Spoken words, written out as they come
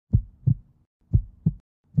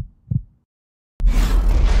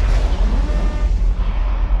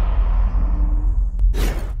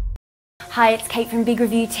Hi, it's Kate from Big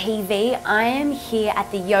Review TV. I am here at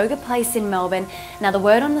the Yoga Place in Melbourne. Now, the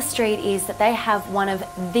word on the street is that they have one of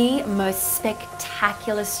the most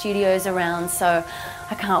spectacular studios around, so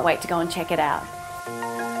I can't wait to go and check it out.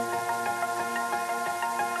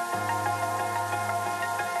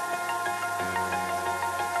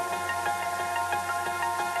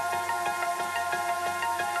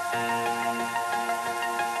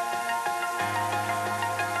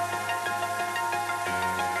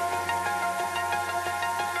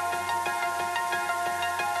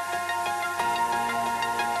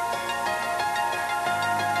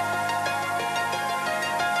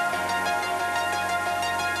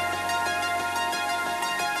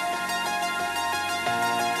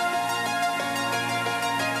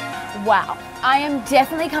 Wow, I am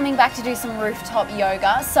definitely coming back to do some rooftop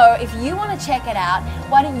yoga. So if you want to check it out,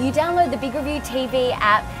 why don't you download the Big Review TV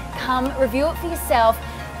app, come review it for yourself,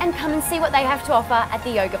 and come and see what they have to offer at the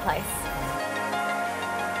Yoga Place.